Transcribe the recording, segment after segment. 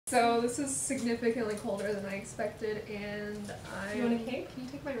So this is significantly colder than I expected, and You want a cake? Can you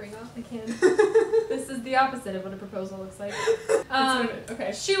take my ring off? I can. This is the opposite of what a proposal looks like.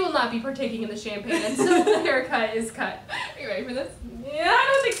 Okay. She will not be partaking in the champagne until the haircut is cut. Are you ready for this? Yeah, I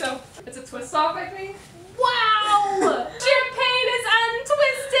don't think so. It's a twist off, I think. Wow! Champagne is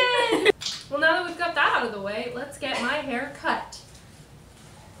untwisted! Well, now that we've got that out of the way, let's get my hair cut.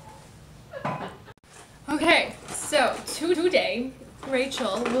 Okay, so today,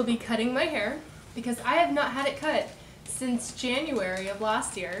 Rachel will be cutting my hair because I have not had it cut since January of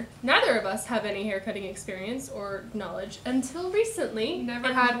last year. Neither of us have any hair cutting experience or knowledge until recently.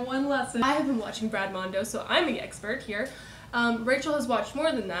 Never had one lesson. I have been watching Brad Mondo, so I'm the expert here. Rachel has watched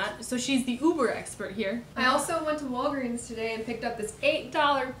more than that, so she's the uber expert here. I also went to Walgreens today and picked up this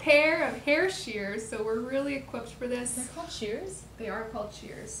 $8 pair of hair shears, so we're really equipped for this. They're called shears? They are called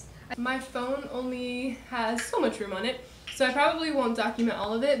shears. My phone only has so much room on it, so I probably won't document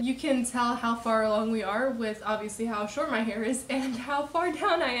all of it. You can tell how far along we are with obviously how short my hair is and how far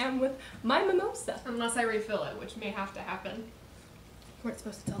down I am with my mimosa. Unless I refill it, which may have to happen. We're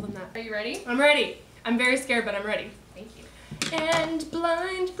supposed to tell them that. Are you ready? I'm ready. I'm very scared, but I'm ready. Thank you. And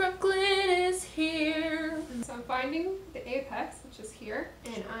blind Brooklyn is here. So I'm finding the apex, which is here,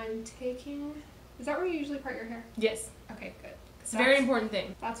 and I'm taking... Is that where you usually part your hair? Yes. Okay, good. It's a very important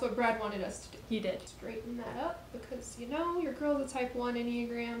thing. That's what Brad wanted us to do. He did. Straighten that up because, you know, your girl's a type 1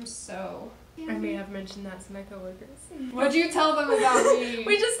 Enneagram, so... I may have mentioned that to my coworkers. What'd you tell them about me?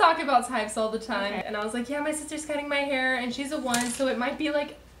 We just talk about types all the time. Okay. And I was like, yeah, my sister's cutting my hair and she's a 1, so it might be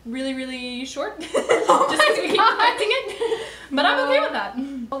like really, really short. Just because we keep cutting it. But I'm okay with that.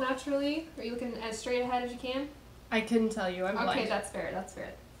 Well, naturally, are you looking as straight ahead as you can? I couldn't tell you. I'm blind. Okay, that's fair. That's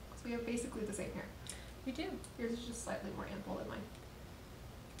fair. So we have basically the same hair. We do. Yours is just slightly more ample than mine.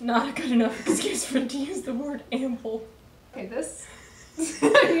 Not a good enough excuse for it to use the word ample. Okay, this.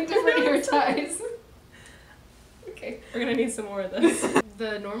 I need different hair ties. Okay. We're gonna need some more of this.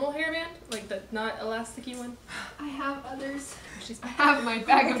 The normal hairband? Like the not elasticy one? I have others. She's I have my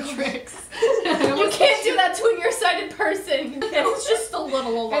bag of tricks. You can't do that to a nearsighted person. It's just a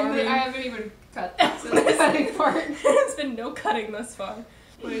little alarming. And I haven't even cut the cutting part. There's been no cutting thus far.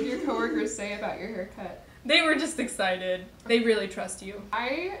 What did your coworkers say about your haircut? They were just excited. They really trust you.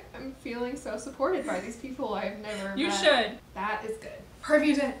 I am feeling so supported by these people I've never met. You should. That is good.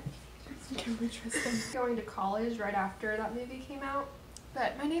 Harvey did. Can we trust them? Going to college right after that movie came out.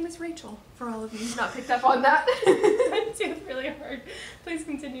 But my name is Rachel, for all of you who've not picked up on that. It's really hard. Please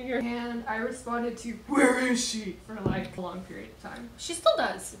continue here. And I responded to, "Where is she?" for like a long period of time. She still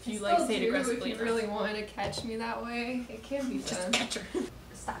does, if you like say it aggressively If you really want to catch me that way, it can be Just done. catch her.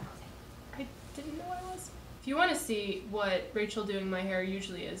 Stop moving. I didn't know I was. If you want to see what Rachel doing my hair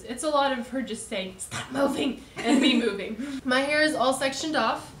usually is, it's a lot of her just saying, "Stop moving," and me moving. My hair is all sectioned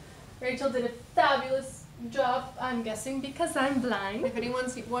off. Rachel did a fabulous job, I'm guessing, because I'm blind. If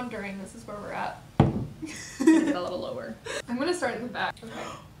anyone's wondering, this is where we're at. Get a little lower. I'm gonna start in the back. Okay. I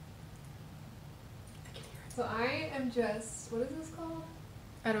can hear it. So I am just, what is this called?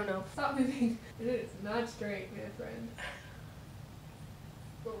 I don't know. Stop moving. It is not straight, my friend.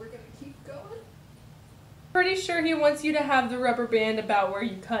 But we're gonna keep going. Pretty sure he wants you to have the rubber band about where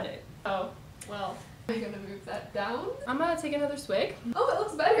you cut it. Oh, well. I'm gonna move that down. I'm gonna take another swig. Oh, it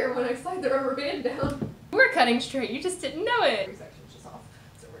looks better when I slide the rubber band down. We're cutting straight, you just didn't know it. Every section's just off,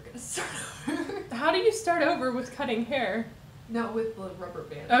 so we're gonna start over. How do you start over with cutting hair? No, with the rubber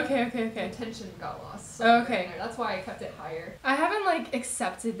band. Okay. The tension got lost. Okay. In there. That's why I kept it higher. I haven't like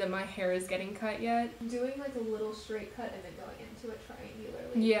accepted that my hair is getting cut yet. I'm doing like a little straight cut and then going into it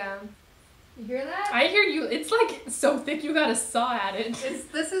triangularly. Yeah. You hear that? I hear you. It's like so thick you gotta saw at it.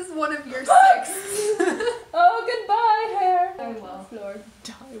 This is one of your 6. Oh, goodbye, hair. I will. Lord,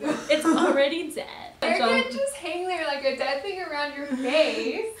 die. It's already dead. Hair can't just hang there like a dead thing around your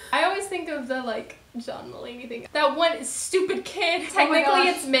face. I always think of the like John Mulaney thing. That one stupid kid. Oh my Technically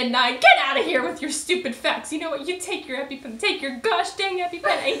gosh. it's midnight. Get out of here with your stupid facts. You know what? You take your EpiPen, take your gosh dang EpiPen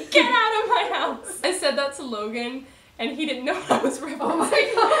and get out of my house. I said that to Logan and he didn't know what I was referencing. Oh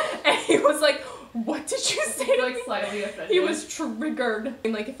my god. And he was like, what did you say to Like me? slightly offended. He was triggered.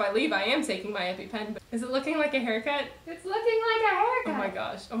 And like if I leave, I am taking my EpiPen. But is it looking like a haircut? It's looking like a haircut. Oh my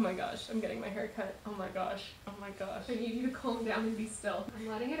gosh. Oh my gosh. I'm getting my hair cut. Oh my gosh. Oh my gosh. I need you to calm down and be still. I'm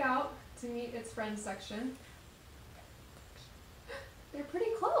letting it out to meet its friends section. They're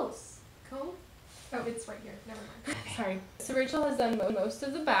pretty close. Comb? Oh, it's right here. Never mind. Sorry. So Rachel has done most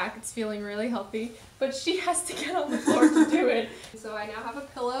of the back. It's feeling really healthy, but she has to get on the floor to do it. So I now have a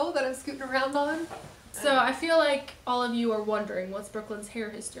pillow that I'm scooting around on. So I feel like all of you are wondering what's Brooklyn's hair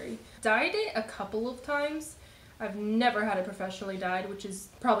history. Dyed it a couple of times. I've never had it professionally dyed, which is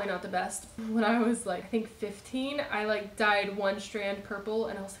probably not the best. When I was like, I think 15, I like dyed one strand purple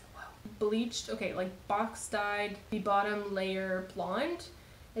and I was like, wow. Bleached, okay, like box dyed the bottom layer blonde.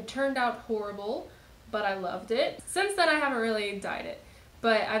 It turned out horrible, but I loved it. Since then I haven't really dyed it,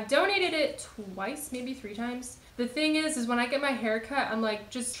 but I've donated it twice, maybe 3 times. The thing is when I get my hair cut, I'm like,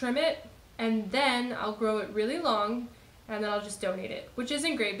 just trim it and then I'll grow it really long and then I'll just donate it, which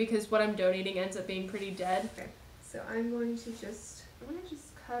isn't great because what I'm donating ends up being pretty dead. Okay. So I'm going to just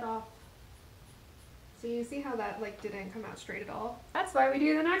cut off. So you see how that like didn't come out straight at all? That's why we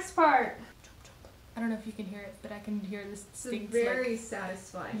do the next part. I don't know if you can hear it, but I can hear this distinct, it's a very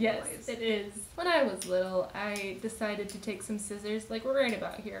satisfying yes, noise. It is. When I was little, I decided to take some scissors, like right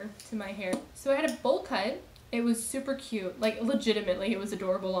about here, to my hair. So I had a bowl cut. It was super cute. Like, legitimately, it was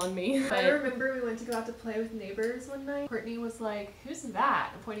adorable on me. I remember we went to go out to play with neighbors one night. Courtney was like, who's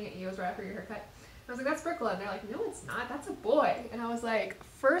that? And pointing at you. It was right after your haircut. I was like, that's Brooklyn. And they're like, no, it's not. That's a boy. And I was like,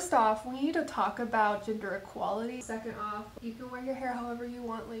 first off, we need to talk about gender equality. Second off, you can wear your hair however you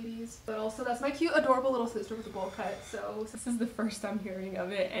want, ladies. But also, that's my cute, adorable little sister with a bowl cut. So this is the first I'm hearing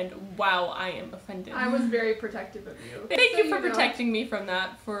of it, and wow, I am offended. I was very protective of you. Thank you for protecting me from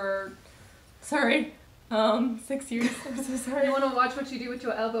that for, sorry, 6 years. I'm so sorry. You want to watch what you do with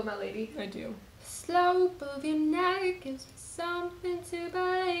your elbow, my lady? I do. Slope of your neck gives me something to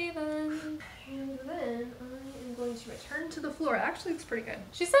believe in. And then I am going to return to the floor. It actually looks pretty good.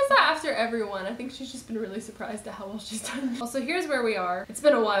 She says that after everyone. I think she's just been really surprised at how well she's done. Also, here's where we are. It's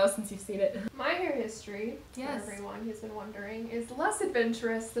been a while since you've seen it. My hair history, yes, for everyone who's been wondering, is less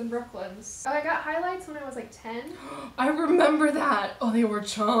adventurous than Brooklyn's. Oh, I got highlights when I was like 10. I remember that. Oh, they were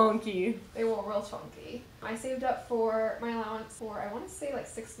chunky. They were real chunky. I saved up for my allowance for, I want to say like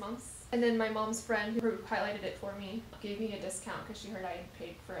 6 months. And then my mom's friend who highlighted it for me gave me a discount because she heard I had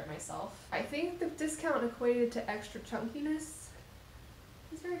paid for it myself. I think the discount equated to extra chunkiness.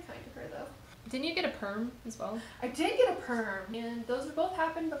 It was very kind of her though. Didn't you get a perm as well? I did get a perm, and those both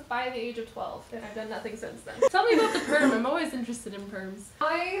happened by the age of 12, and I've done nothing since then. Tell me about the perm. I'm always interested in perms.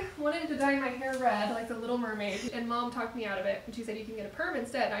 I wanted to dye my hair red like the Little Mermaid, and Mom talked me out of it, and she said you can get a perm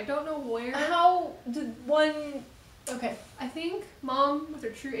instead. I don't know where. How did one... Okay, I think Mom, with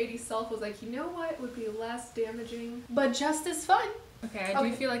her true 80s self, was like, you know what would be less damaging, but just as fun. Okay, I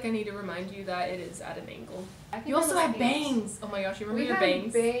do feel like I need to remind you that it is at an angle. You also have bangs. Oh my gosh, you remember your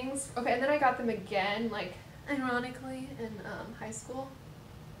bangs? Bangs. Okay, and then I got them again, like, ironically, in high school.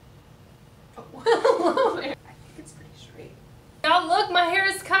 Oh, I think it's pretty straight. Now look, my hair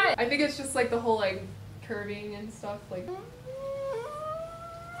is cut. I think it's just like the whole like curving and stuff. Like,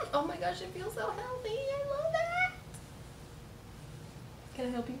 oh my gosh, it feels so healthy. I love it. Can I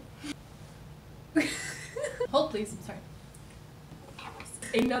help you? Hold, please. Sorry.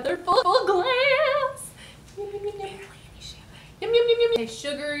 Another full glass. Yum, yum, yum, yum. Yum, yum, yum, yum. It's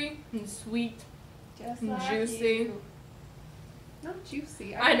sugary and sweet just and like juicy. You. Not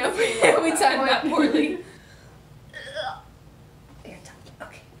juicy. I know, we timed that poorly. There,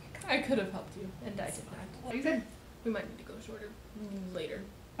 okay. I could have helped you, and I did not. What you said? We might need to go shorter later.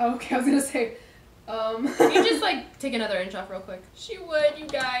 Okay, I was gonna say, Can you just like take another inch off real quick? She would, you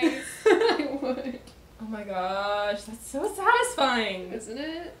guys. I would. Oh my gosh, that's so satisfying. Isn't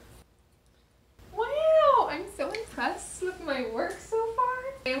it? Wow, I'm so impressed with my work so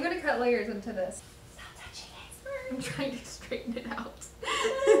far. I'm gonna cut layers into this. Stop touching it. I'm trying to straighten it out.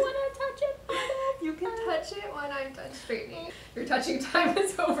 I don't want to touch it. You can touch it when I'm done straightening. Your touching time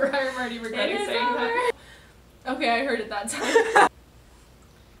is over. I'm already regretting saying that. Okay, I heard it that time.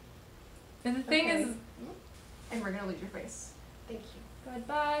 And the thing is... And we're gonna lose your face. Thank you.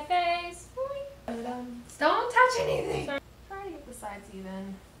 Goodbye, face. Don't touch anything! Sorry. Try to get the sides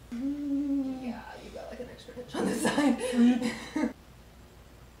even. Yeah, you got like an extra inch on the side. I'm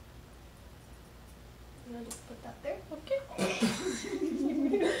gonna just put that there. Okay.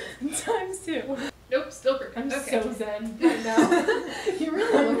 Times 2. Nope, still perfect. I'm okay. so zen right now. You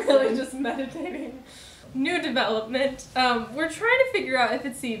really I'm look really just meditating. New development. We're trying to figure out if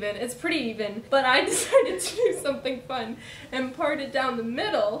it's even. It's pretty even, but I decided to do something fun and part it down the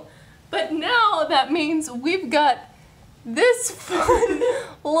middle. But now that means we've got this fun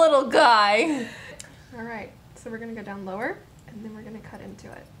little guy. All right, so we're gonna go down lower, and then we're gonna cut into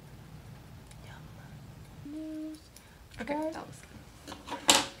it. Okay, that was good.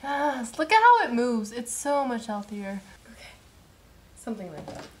 Yes, look at how it moves. It's so much healthier. Okay, something like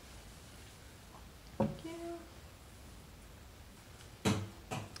that.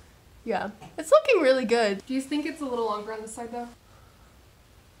 Yeah, it's looking really good. Do you think it's a little longer on this side though?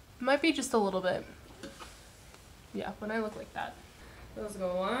 Might be just a little bit. Yeah, when I look like that. Those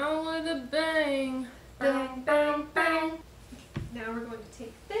go out with a bang. Bang, bang, bang. Now we're going to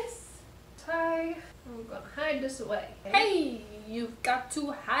take this tie. We're going to hide this away. Hey, you've got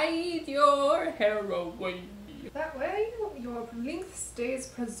to hide your hair away. That way, your length stays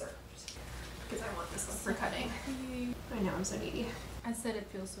preserved. Because I want this one for cutting. I know, I'm so needy. I said it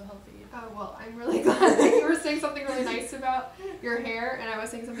feels so healthy. Oh, well, I'm really glad that you were saying something really nice about your hair, and I was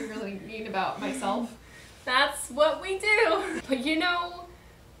saying something really mean about myself. That's what we do. But you know,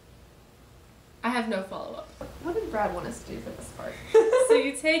 I have no follow-up. What did Brad want us to do for this part? So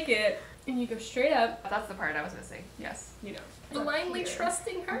you take it and you go straight up. That's the part I was missing. Yes. You know, blindly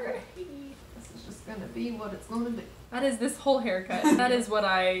trusting her. This is just gonna be what it's gonna be. That is this whole haircut. That is what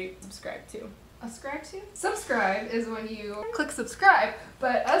I subscribe to. Ascribe to? Subscribe is when you click subscribe,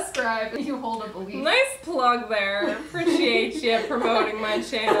 but ascribe you hold a belief. Nice plug there. Appreciate you promoting my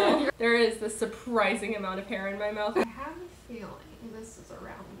channel. There is this surprising amount of hair in my mouth. I have a feeling this is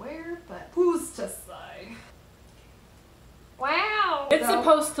around where, but who's to say? Wow! It's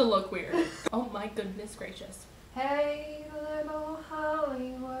supposed to look weird. Oh my goodness gracious. Hey, little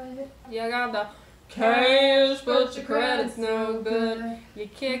Hollywood. You got the cash, but your credit's no good. You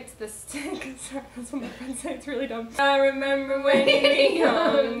kicked the stick. Sorry, that's what my friends say. It's really dumb. I remember when you were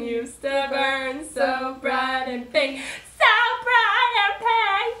young, you used to burn so bright and pink, so bright and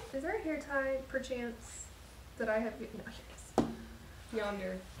pink. Is there a hair tie, perchance, that I have? No, here it is.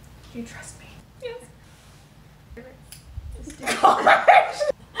 Yonder. Do you trust me? Yes. Just do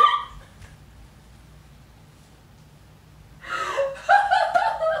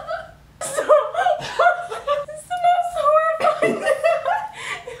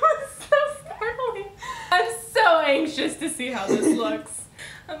Anxious to see how this looks.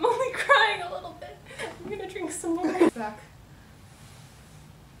 I'm only crying a little bit. I'm gonna drink some more. Back.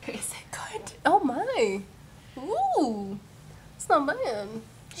 Is it good? Oh my. Ooh. It's not bad.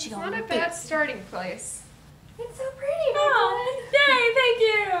 It's not a bad starting place. It's so pretty, oh, yay, thank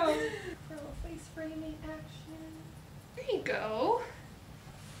you. For a little face framing action. There you go.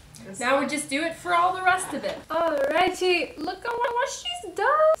 Now we just do it for all the rest of it. Alrighty, look at what she's done.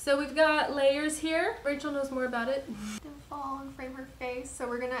 So we've got layers here. Rachel knows more about it. Fall and frame her face. So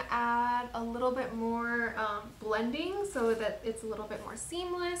we're gonna add a little bit more blending so that it's a little bit more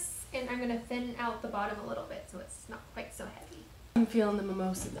seamless. And I'm gonna thin out the bottom a little bit so it's not quite so heavy. I'm feeling the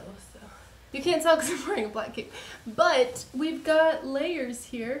mimosa though, so. You can't tell because I'm wearing a black cape. But we've got layers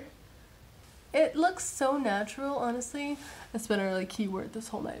here. It looks so natural, honestly. That's been a really key word this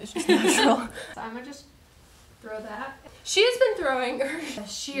whole night. It's just natural. So I'm gonna just throw that. She has been throwing her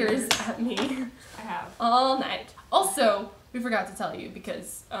shears at me. I have. All night. Also, we forgot to tell you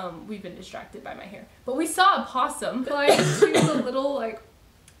because we've been distracted by my hair. But we saw a possum. Like to the little like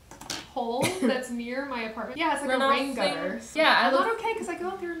hole that's near my apartment. Yeah, it's like a rain gutter. So yeah, I'm not okay because I go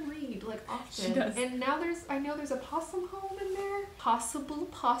out there and read like often. She does. And now I know there's a possum home in there. Possible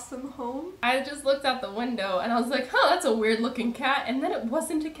possum home. I just looked out the window and I was like, huh, that's a weird looking cat. And then it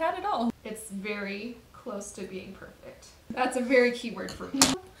wasn't a cat at all. It's very close to being perfect. That's a very key word for me.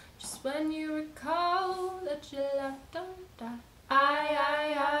 Just when you recall that you left, don't die.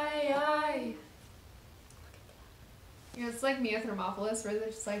 I. Yeah, it's like Mia Thermopolis, where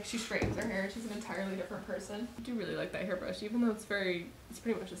it's like she straightens her hair, she's an entirely different person. I do really like that hairbrush, even though it's pretty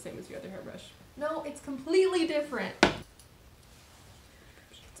much the same as your other hairbrush. No, it's completely different.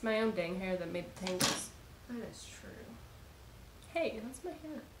 It's my own dang hair that made the tangles. That is true. Hey, that's my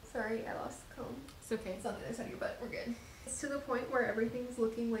hair. Sorry, I lost the comb. It's okay. It's on the other side of your butt, we're good. It's to the point where everything's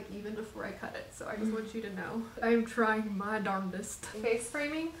looking like even before I cut it, so I just want you to know. I'm trying my darndest. Face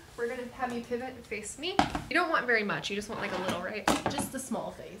framing, we're gonna have you pivot and face me. You don't want very much, you just want like a little, right? Just the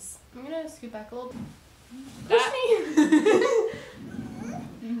small face. I'm gonna scoot back a little. Push me!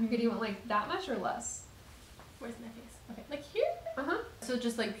 Okay, do you want like that much or less? Where's my face? Okay, like here? Uh-huh. So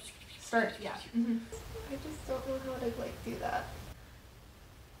just like start, yeah. I just don't know how to like do that.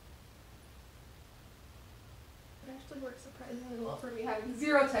 It actually works surprisingly well for me having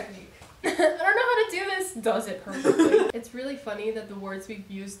zero technique. I don't know how to do this. Does it perfectly. It's really funny that the words we've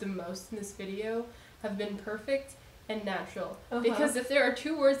used the most in this video have been perfect and natural. Because if there are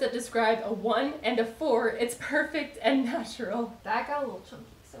two words that describe a 1 and a 4, it's perfect and natural. That got a little chunky,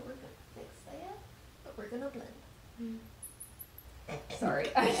 so we're gonna fix that, but we're gonna blend.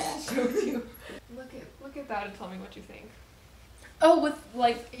 Sorry, I showed you. Look at that and tell me what you think. Oh, with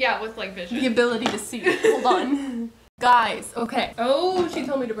like... Yeah, with like vision. The ability to see. Hold on. Guys, okay. Oh, she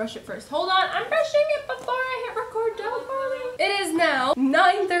told me to brush it first. Hold on, I'm brushing it before I hit record. Don't worry. It is now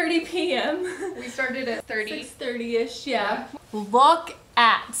 9:30 p.m. We started at 30. 6:30-ish, yeah. Look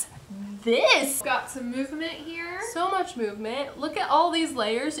at this? Got some movement here. So much movement. Look at all these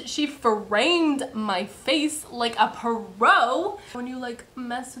layers. She framed my face like a pro. When you like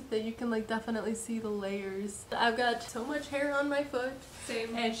mess with it, you can like definitely see the layers. I've got so much hair on my foot.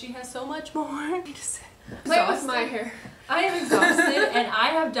 Same. And she has so much more. Play with my hair. I am exhausted and I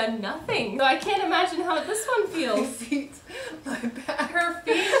have done nothing. So I can't imagine how this one feels. Feet, my back. Her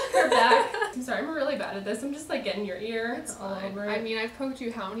feet, her back. I'm sorry, I'm really bad at this. I'm just like getting your ear. It's all fine. over I it. mean, I've poked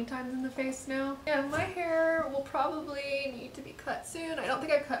you how many times in the face now? Yeah, my hair will probably need to be cut soon. I don't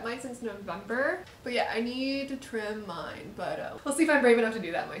think I've cut mine since November. But yeah, I need to trim mine. But we'll see if I'm brave enough to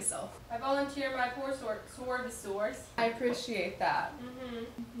do that myself. I volunteer my poor source. I appreciate that.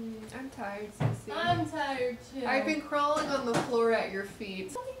 I'm tired, Sissy. I'm tired too. I've been crawling on the floor at your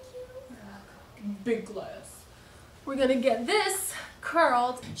feet. Big glass. We're gonna get this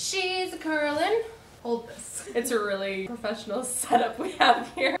curled. She's curling. Hold this. It's a really professional setup we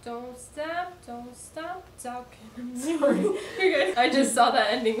have here. Don't stop talking. I'm sorry. You're good. I just saw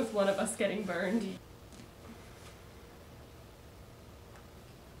that ending with one of us getting burned.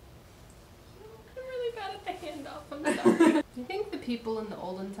 I'm really bad at the handoff. I'm sorry. Do you think the people in the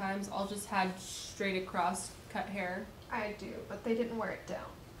olden times all just had straight across cut hair? I do, but they didn't wear it down.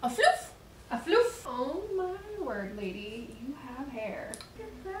 A floof! A floof! Oh my word, lady, you have hair. Look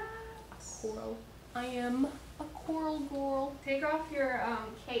at that. Coral. I am a coral girl. Take off your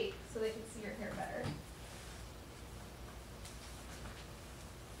cape so they can see your hair better.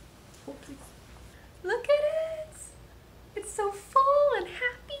 Look at it! It's so full and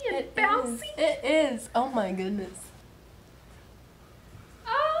happy and bouncy. It is. Oh my goodness.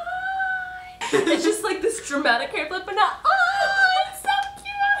 It's just like this dramatic hair flip, but not. Oh, it's so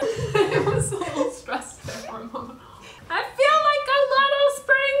cute. I was a little stressed there for a moment. I feel like a little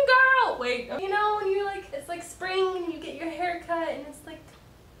spring girl. Wait, you know when you like, it's like spring and you get your hair cut and it's like.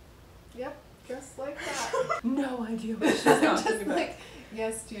 Yep, just like that. No idea what she's talking Just about. like,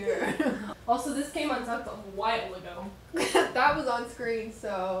 yes, dear. Also, this came on top a while ago. That was on screen,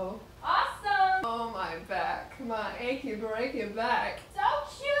 so. Awesome. Oh, my back. My achy, breaky back. So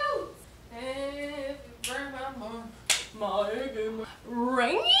cute. If you burn my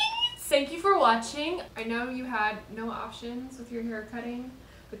ringing. Thank you for watching. I know you had no options with your hair cutting,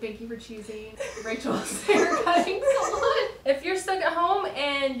 but thank you for choosing Rachel's hair cutting salon. If you're stuck at home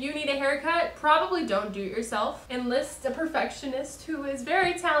and you need a haircut, probably don't do it yourself. Enlist a perfectionist who is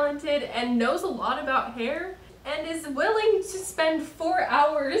very talented and knows a lot about hair and is willing to spend 4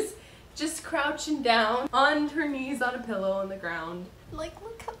 hours just crouching down on her knees on a pillow on the ground. Like,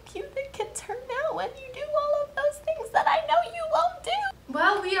 look how cute it can turn out when you do all of those things that I know you won't do.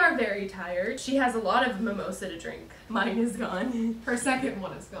 Well, we are very tired. She has a lot of mimosa to drink. Mine is gone. Her second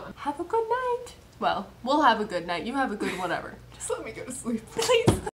one is gone. Have a good night. Well, we'll have a good night. You have a good whatever. Just let me go to sleep. Please.